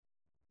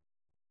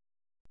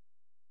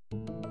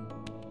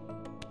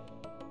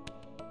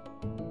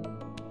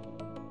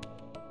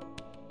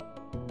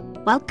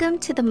Welcome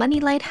to the Money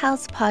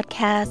Lighthouse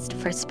Podcast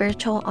for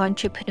spiritual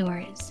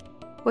entrepreneurs,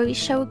 where we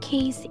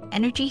showcase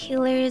energy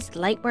healers,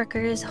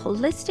 lightworkers,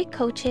 holistic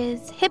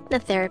coaches,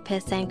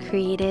 hypnotherapists, and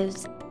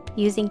creatives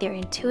using their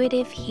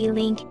intuitive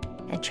healing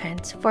and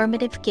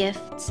transformative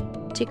gifts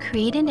to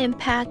create an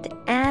impact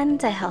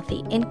and a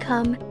healthy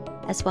income,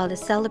 as well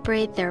as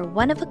celebrate their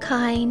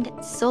one-of-a-kind,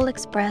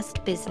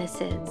 soul-expressed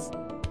businesses.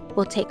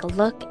 We'll take a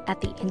look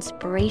at the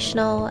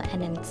inspirational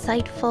and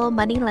insightful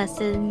money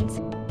lessons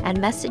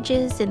and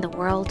messages in the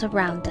world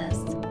around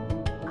us.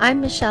 I'm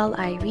Michel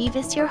Ai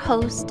Reavis, your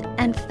host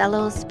and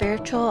fellow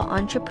spiritual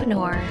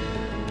entrepreneur,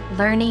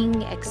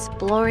 learning,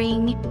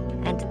 exploring,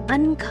 and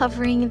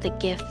uncovering the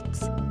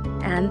gifts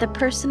and the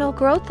personal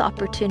growth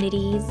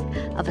opportunities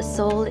of a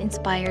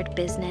soul-inspired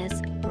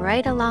business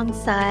right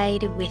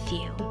alongside with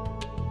you.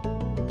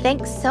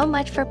 Thanks so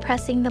much for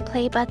pressing the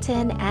play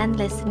button and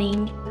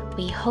listening.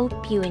 We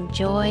hope you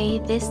enjoy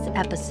this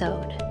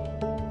episode.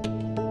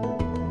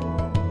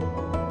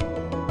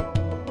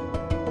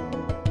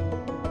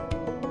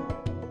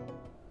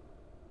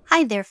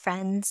 Hi there,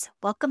 friends.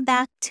 Welcome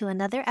back to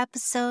another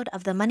episode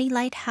of the Money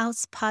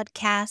Lighthouse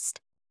Podcast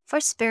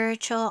for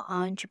spiritual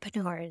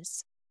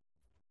entrepreneurs.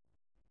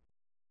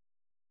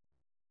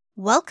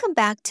 Welcome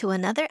back to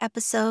another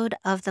episode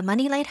of the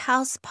Money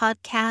Lighthouse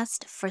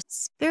Podcast for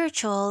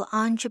spiritual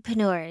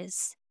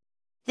entrepreneurs.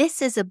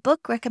 This is a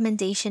book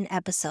recommendation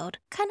episode,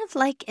 kind of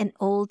like an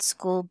old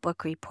school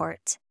book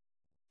report.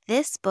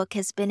 This book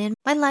has been in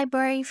my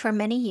library for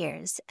many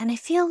years, and I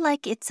feel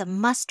like it's a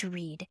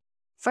must-read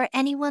for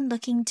anyone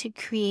looking to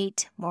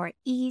create more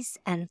ease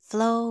and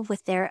flow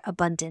with their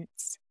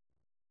abundance.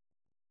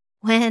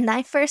 When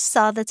I first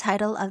saw the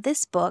title of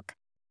this book,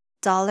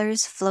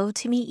 Dollars Flow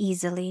to Me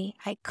Easily,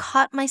 I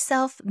caught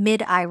myself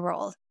mid-eye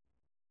roll.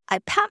 I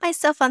pat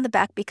myself on the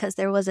back because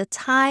there was a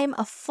time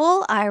a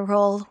full eye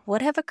roll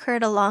would have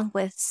occurred along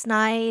with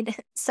snide,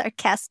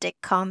 sarcastic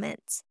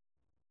comments.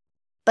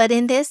 But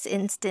in this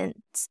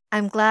instance,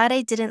 I'm glad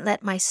I didn't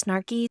let my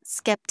snarky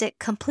skeptic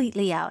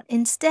completely out.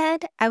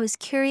 Instead, I was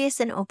curious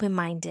and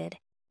open-minded.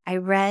 I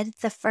read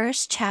the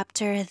first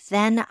chapter,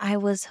 then I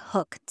was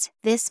hooked.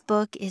 This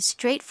book is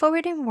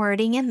straightforward in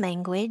wording and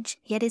language,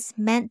 yet is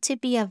meant to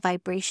be a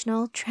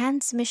vibrational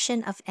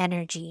transmission of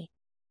energy.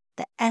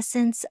 The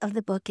essence of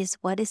the book is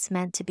what is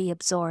meant to be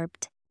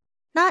absorbed,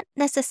 not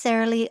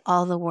necessarily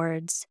all the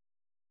words.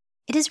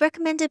 It is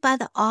recommended by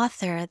the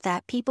author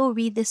that people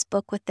read this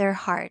book with their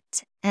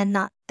heart and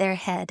not their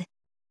head.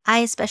 I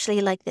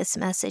especially like this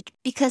message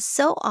because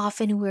so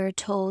often we're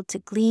told to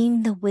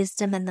glean the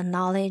wisdom and the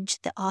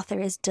knowledge the author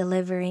is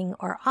delivering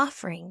or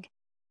offering.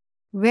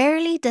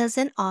 Rarely does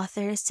an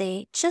author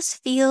say,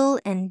 just feel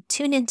and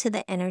tune into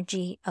the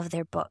energy of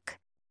their book.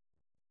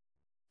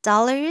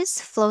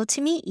 Dollars Flow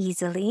to Me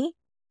Easily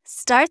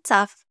starts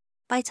off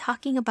by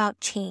talking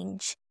about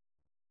change,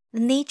 the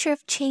nature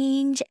of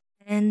change,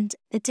 and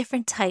the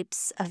different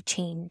types of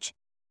change.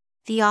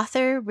 The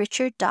author,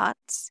 Richard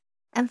Dotts,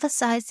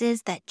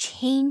 emphasizes that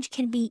change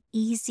can be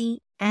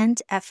easy and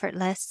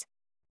effortless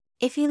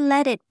if you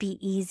let it be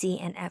easy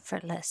and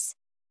effortless.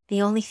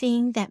 The only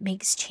thing that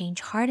makes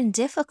change hard and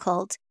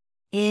difficult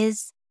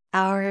is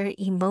our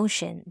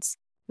emotions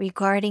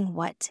regarding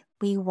what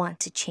we want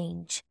to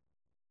change.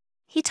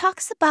 He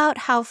talks about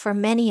how for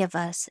many of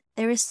us,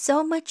 there is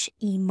so much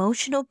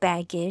emotional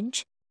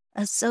baggage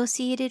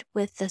associated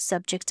with the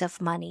subject of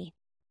money.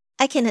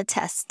 I can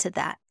attest to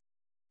that.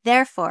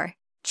 Therefore,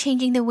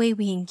 changing the way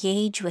we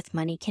engage with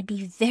money can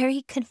be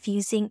very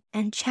confusing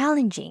and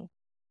challenging.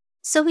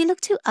 So we look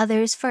to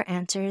others for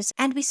answers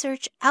and we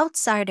search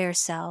outside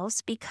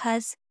ourselves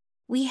because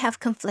we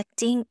have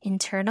conflicting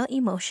internal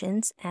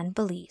emotions and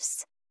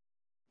beliefs.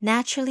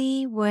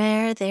 Naturally,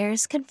 where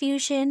there's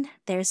confusion,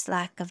 there's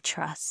lack of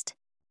trust.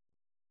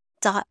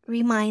 Dot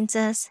reminds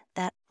us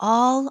that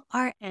all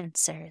our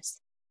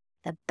answers,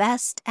 the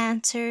best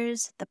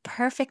answers, the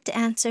perfect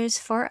answers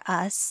for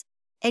us,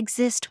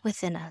 exist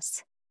within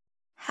us.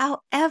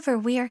 However,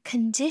 we are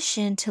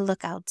conditioned to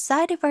look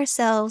outside of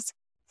ourselves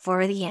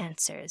for the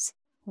answers.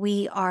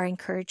 We are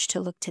encouraged to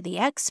look to the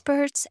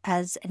experts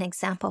as an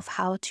example of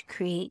how to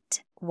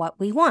create what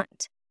we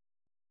want.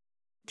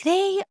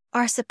 They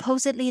are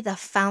supposedly the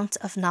fount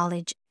of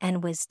knowledge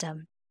and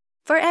wisdom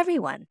for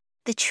everyone.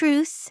 The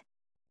truth,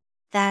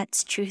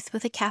 that's truth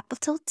with a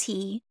capital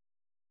T,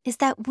 is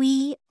that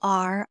we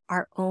are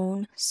our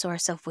own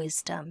source of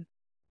wisdom.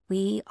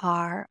 We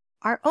are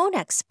our own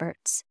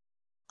experts.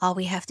 All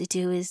we have to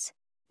do is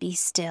be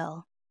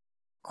still,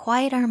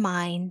 quiet our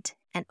mind,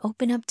 and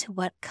open up to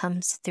what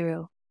comes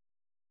through.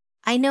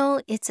 I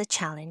know it's a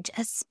challenge,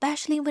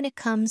 especially when it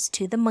comes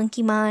to the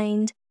monkey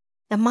mind,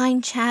 the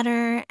mind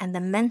chatter, and the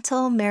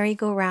mental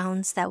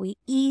merry-go-rounds that we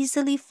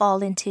easily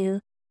fall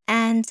into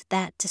and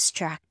that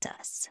distract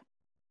us.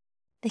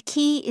 The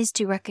key is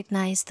to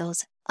recognize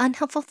those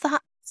unhelpful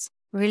thoughts,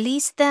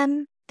 release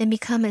them, then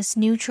become as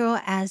neutral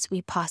as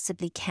we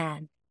possibly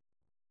can.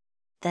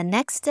 The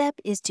next step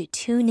is to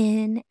tune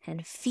in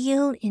and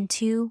feel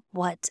into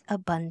what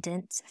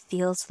abundance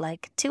feels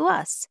like to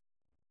us.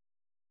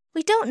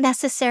 We don't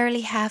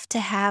necessarily have to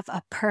have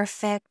a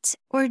perfect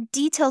or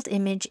detailed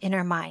image in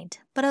our mind,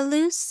 but a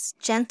loose,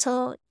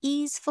 gentle,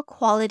 easeful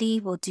quality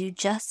will do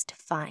just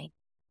fine.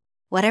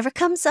 Whatever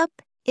comes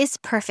up is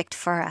perfect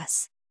for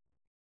us.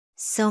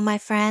 So, my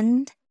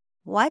friend,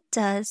 what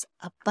does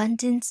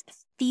abundance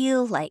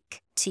feel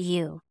like to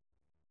you?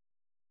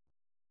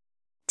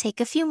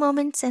 Take a few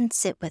moments and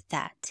sit with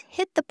that.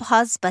 Hit the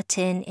pause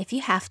button if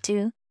you have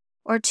to,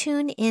 or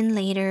tune in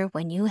later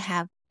when you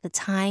have the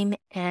time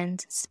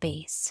and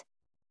space.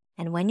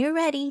 And when you're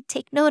ready,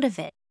 take note of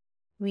it.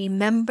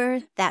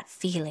 Remember that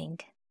feeling.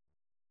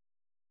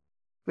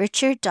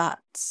 Richard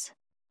Dotts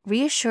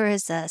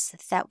reassures us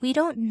that we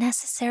don't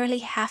necessarily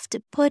have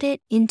to put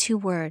it into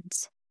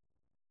words.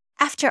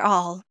 After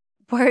all,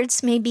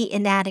 words may be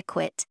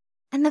inadequate,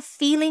 and the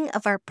feeling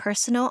of our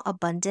personal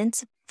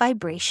abundance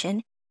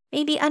vibration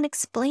may be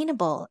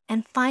unexplainable,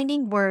 and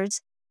finding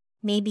words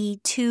may be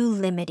too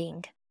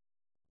limiting.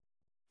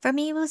 For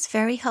me, it was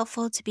very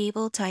helpful to be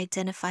able to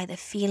identify the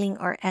feeling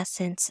or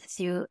essence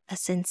through a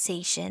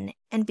sensation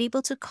and be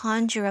able to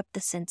conjure up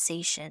the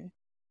sensation.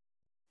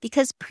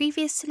 Because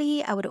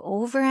previously, I would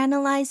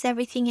overanalyze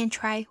everything and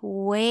try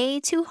way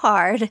too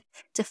hard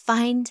to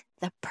find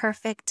the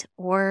perfect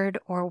word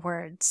or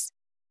words.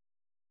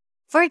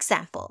 For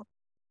example,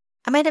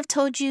 I might have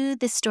told you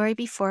this story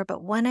before,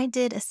 but when I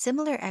did a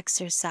similar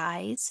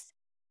exercise,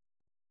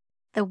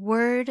 the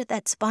word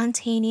that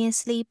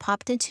spontaneously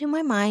popped into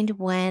my mind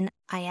when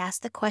I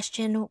asked the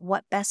question,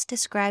 what best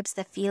describes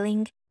the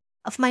feeling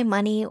of my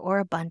money or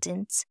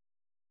abundance,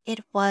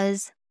 it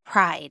was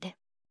pride.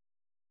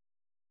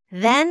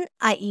 Then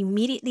I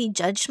immediately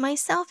judged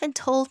myself and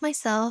told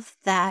myself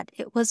that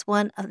it was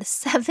one of the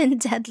 7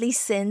 deadly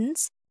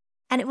sins,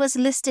 and it was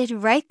listed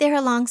right there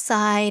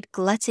alongside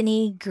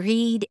gluttony,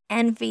 greed,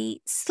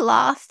 envy,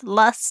 sloth,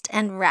 lust,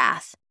 and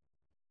wrath.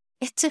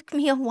 It took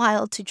me a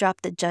while to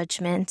drop the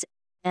judgment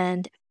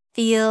and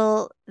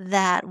feel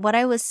that what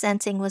I was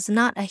sensing was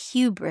not a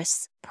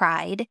hubris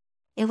pride,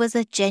 it was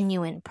a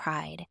genuine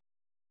pride.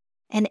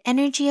 An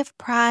energy of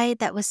pride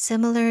that was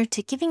similar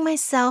to giving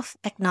myself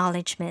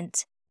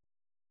acknowledgement.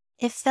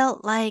 It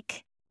felt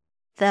like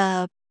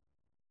the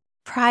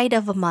pride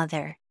of a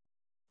mother,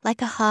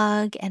 like a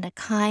hug and a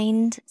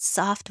kind,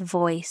 soft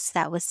voice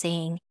that was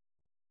saying,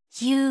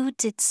 "You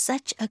did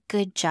such a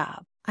good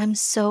job. I'm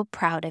so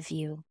proud of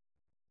you."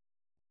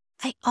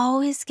 I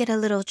always get a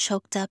little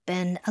choked up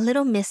and a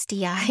little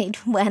misty-eyed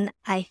when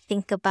I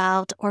think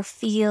about or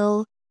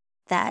feel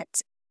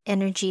that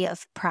energy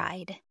of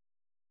pride.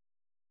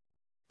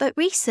 But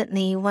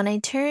recently, when I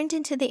turned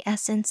into the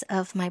essence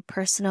of my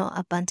personal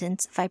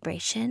abundance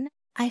vibration,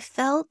 I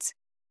felt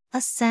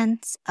a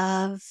sense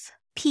of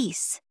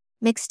peace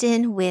mixed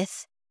in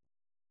with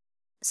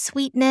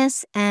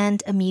sweetness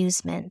and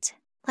amusement,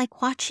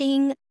 like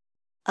watching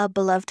a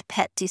beloved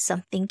pet do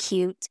something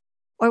cute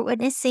or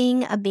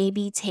witnessing a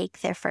baby take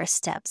their first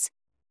steps.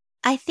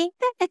 I think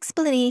that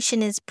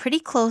explanation is pretty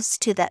close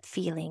to that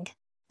feeling,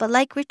 but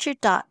like Richard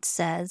Dotts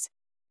says,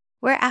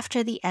 we're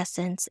after the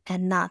essence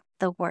and not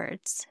the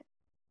words.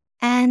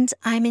 And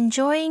I'm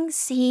enjoying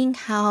seeing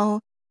how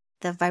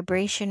the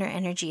vibration or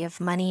energy of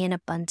money and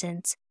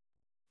abundance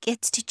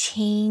gets to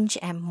change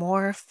and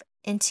morph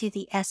into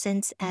the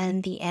essence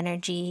and the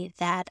energy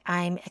that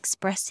I'm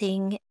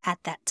expressing at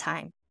that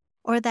time,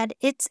 or that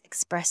it's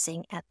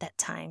expressing at that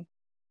time.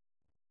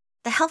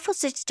 The helpful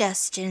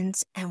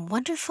suggestions and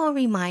wonderful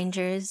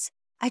reminders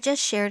I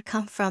just shared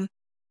come from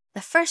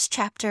the first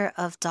chapter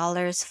of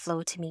Dollars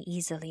Flow to Me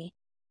Easily,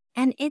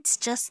 and it's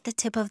just the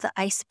tip of the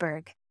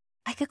iceberg.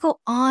 I could go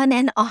on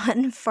and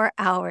on for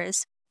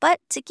hours, but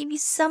to give you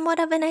somewhat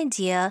of an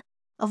idea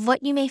of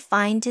what you may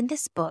find in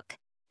this book,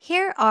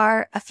 here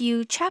are a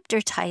few chapter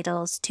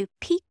titles to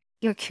pique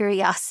your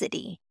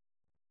curiosity.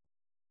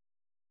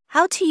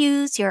 How to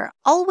use your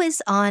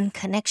always-on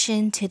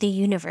connection to the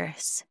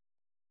universe.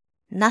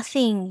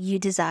 Nothing you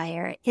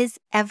desire is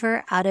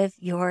ever out of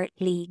your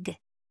league.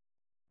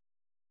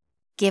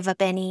 Give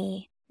up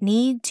any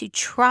need to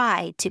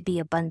try to be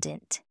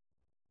abundant.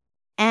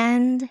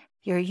 And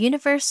your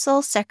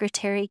universal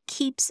secretary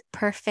keeps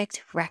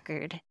perfect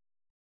record.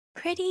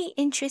 Pretty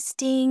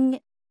interesting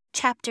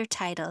chapter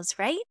titles,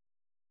 right?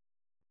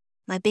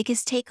 My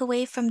biggest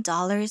takeaway from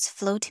Dollars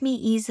Flow to Me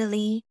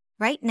Easily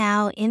right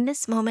now in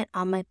this moment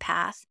on my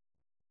path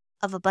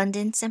of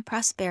abundance and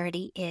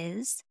prosperity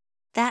is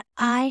that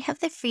I have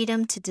the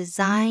freedom to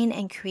design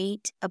and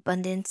create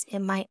abundance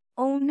in my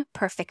own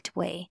perfect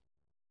way.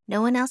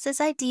 No one else's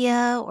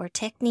idea or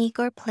technique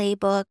or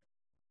playbook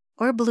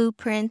or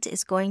blueprint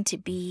is going to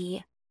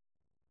be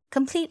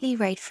completely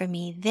right for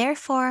me.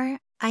 Therefore,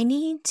 I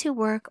need to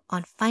work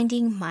on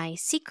finding my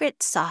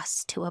secret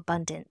sauce to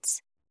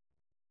abundance.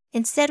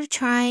 Instead of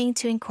trying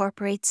to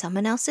incorporate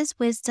someone else's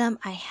wisdom,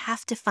 I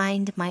have to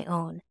find my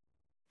own.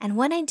 And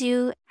when I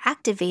do,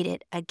 activate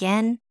it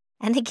again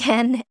and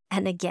again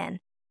and again,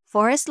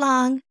 for as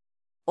long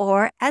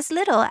or as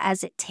little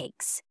as it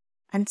takes.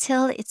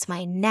 until it's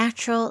my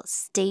natural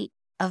state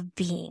of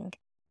being.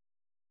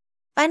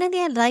 Finally,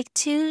 I'd like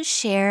to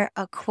share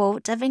a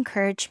quote of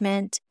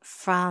encouragement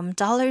from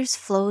Dollars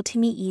Flow to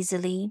Me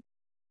Easily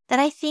that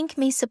I think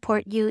may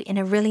support you in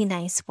a really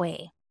nice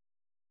way.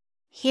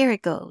 Here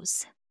it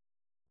goes.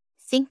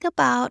 Think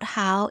about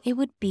how it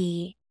would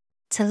be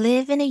to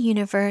live in a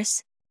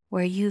universe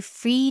where you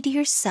freed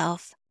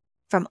yourself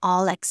from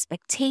all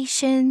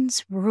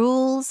expectations,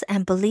 rules,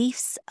 and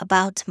beliefs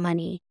about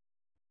money.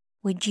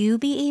 Would you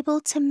be able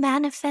to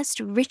manifest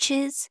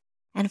riches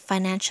and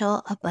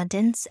financial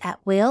abundance at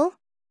will?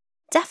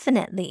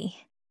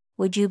 Definitely.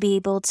 Would you be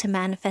able to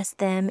manifest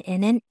them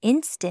in an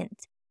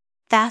instant,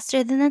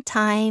 faster than the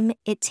time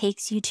it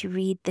takes you to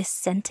read this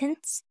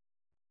sentence?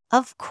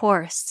 Of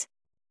course.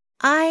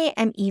 I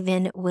am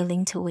even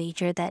willing to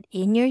wager that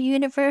in your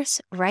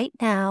universe right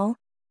now,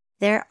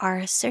 there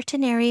are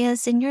certain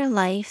areas in your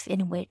life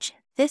in which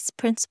this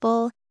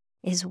principle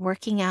is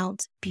working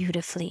out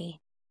beautifully.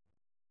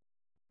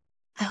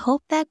 I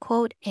hope that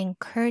quote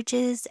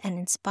encourages and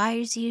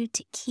inspires you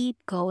to keep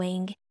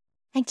going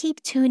and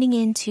keep tuning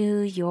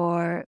into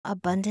your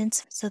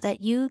abundance so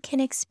that you can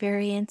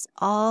experience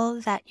all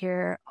that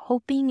you're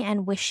hoping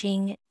and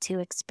wishing to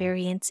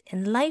experience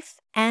in life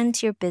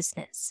and your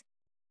business.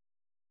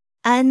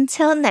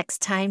 Until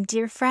next time,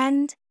 dear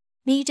friend,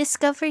 may you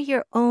discover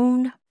your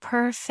own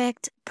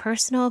perfect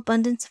personal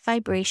abundance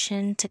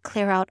vibration to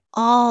clear out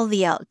all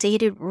the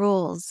outdated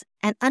rules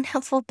and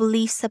unhelpful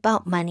beliefs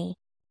about money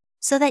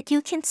so that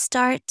you can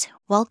start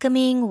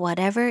welcoming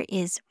whatever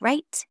is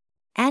right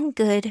and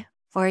good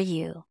for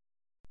you.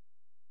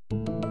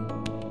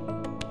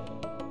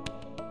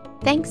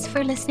 Thanks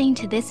for listening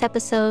to this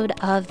episode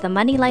of the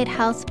Money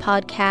Lighthouse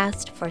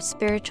Podcast for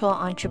spiritual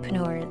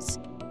entrepreneurs.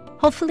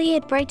 Hopefully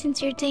it brightens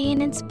your day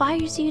and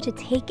inspires you to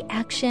take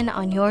action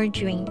on your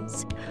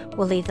dreams.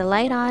 We'll leave the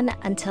light on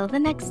until the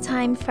next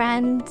time,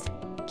 friends.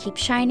 Keep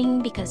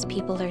shining because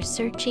people are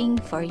searching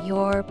for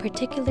your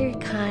particular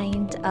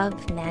kind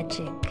of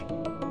magic.